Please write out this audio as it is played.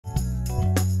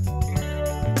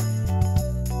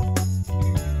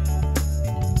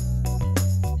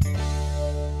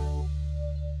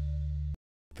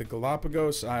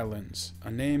Galapagos Islands,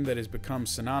 a name that has become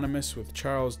synonymous with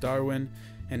Charles Darwin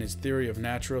and his theory of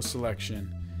natural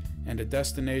selection, and a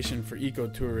destination for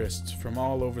ecotourists from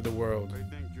all over the world.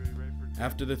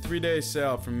 After the 3-day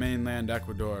sail from mainland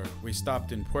Ecuador, we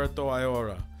stopped in Puerto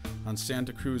Ayora on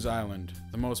Santa Cruz Island,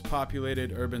 the most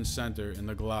populated urban center in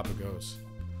the Galapagos.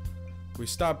 We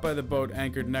stopped by the boat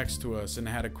anchored next to us and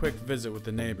had a quick visit with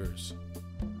the neighbors.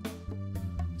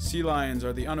 Sea lions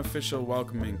are the unofficial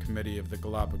welcoming committee of the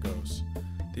Galapagos.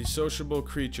 These sociable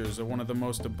creatures are one of the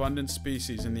most abundant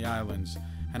species in the islands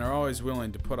and are always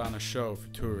willing to put on a show for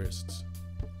tourists.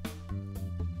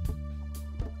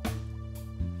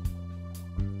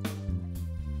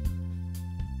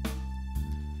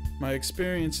 My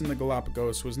experience in the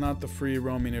Galapagos was not the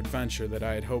free-roaming adventure that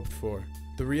I had hoped for.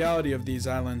 The reality of these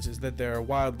islands is that they are a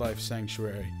wildlife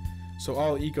sanctuary, so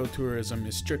all ecotourism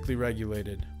is strictly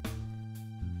regulated.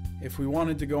 If we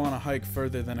wanted to go on a hike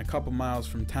further than a couple miles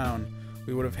from town,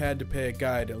 we would have had to pay a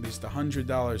guide at least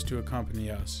 $100 to accompany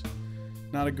us.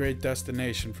 Not a great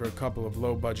destination for a couple of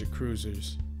low-budget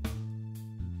cruisers.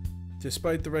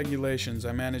 Despite the regulations,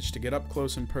 I managed to get up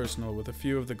close and personal with a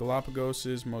few of the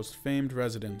Galapagos' most famed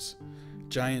residents,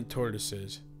 giant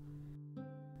tortoises.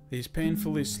 These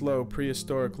painfully slow,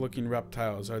 prehistoric-looking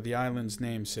reptiles are the island's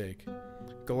namesake.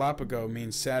 Galapago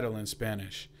means saddle in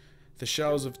Spanish. The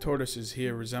shells of tortoises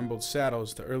here resembled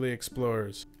saddles to early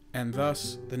explorers, and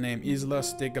thus the name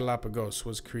Islas de Galapagos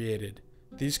was created.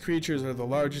 These creatures are the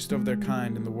largest of their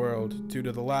kind in the world due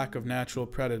to the lack of natural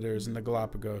predators in the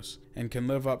Galapagos, and can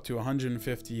live up to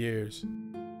 150 years.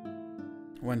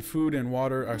 When food and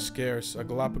water are scarce, a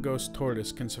Galapagos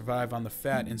tortoise can survive on the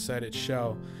fat inside its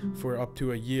shell for up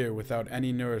to a year without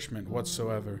any nourishment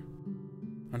whatsoever.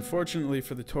 Unfortunately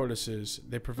for the tortoises,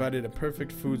 they provided a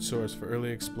perfect food source for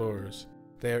early explorers.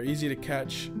 They are easy to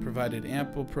catch, provided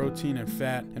ample protein and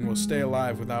fat, and will stay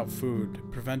alive without food,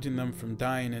 preventing them from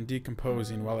dying and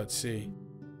decomposing while at sea.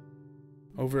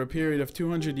 Over a period of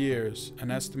 200 years, an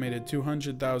estimated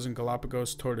 200,000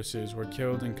 Galapagos tortoises were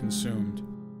killed and consumed.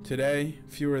 Today,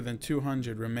 fewer than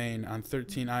 200 remain on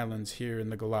 13 islands here in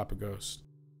the Galapagos.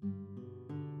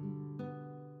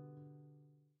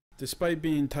 Despite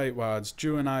being tightwads,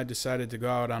 Drew and I decided to go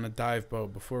out on a dive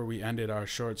boat before we ended our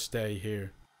short stay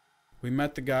here. We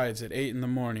met the guides at 8 in the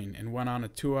morning and went on a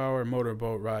 2-hour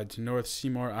motorboat ride to North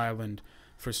Seymour Island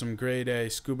for some grade A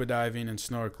scuba diving and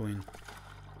snorkeling.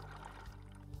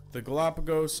 The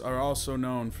Galapagos are also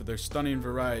known for their stunning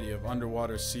variety of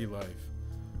underwater sea life.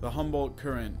 The Humboldt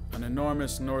Current, an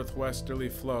enormous northwesterly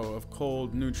flow of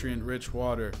cold, nutrient-rich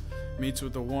water, meets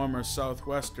with a warmer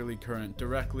southwesterly current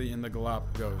directly in the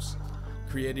Galapagos,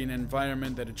 creating an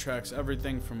environment that attracts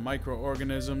everything from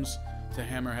microorganisms to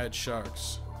hammerhead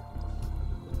sharks.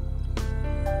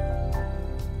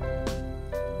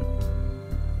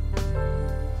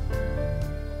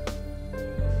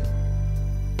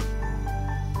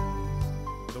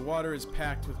 The water is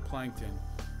packed with plankton,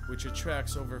 which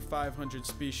attracts over 500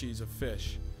 species of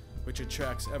fish, which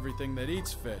attracts everything that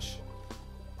eats fish.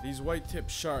 These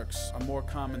white-tipped sharks are more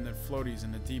common than floaties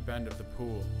in the deep end of the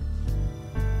pool.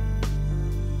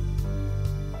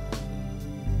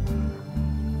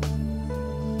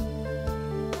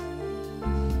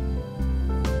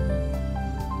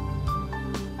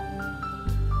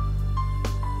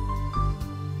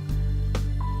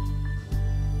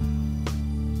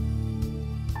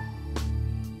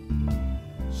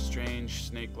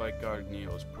 Snake-like garden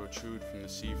eels protrude from the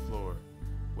sea floor,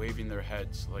 waving their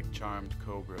heads like charmed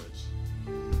cobras.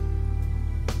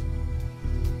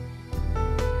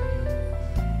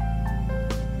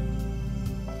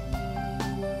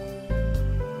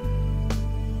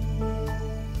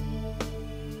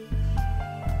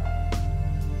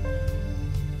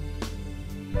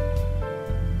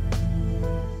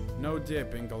 No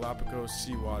dip in Galapagos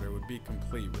seawater would be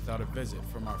complete without a visit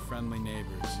from our friendly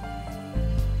neighbors.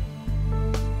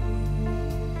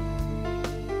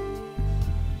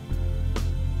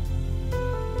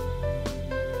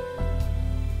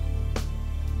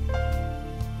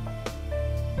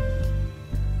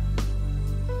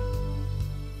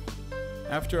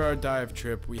 After our dive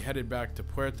trip, we headed back to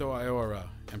Puerto Ayora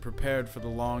and prepared for the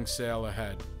long sail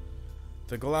ahead.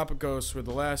 The Galapagos were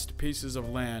the last pieces of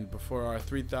land before our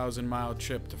 3,000-mile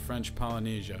trip to French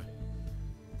Polynesia.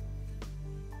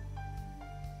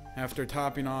 After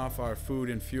topping off our food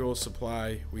and fuel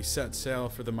supply, we set sail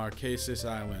for the Marquesas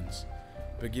Islands,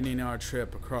 beginning our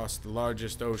trip across the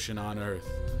largest ocean on Earth.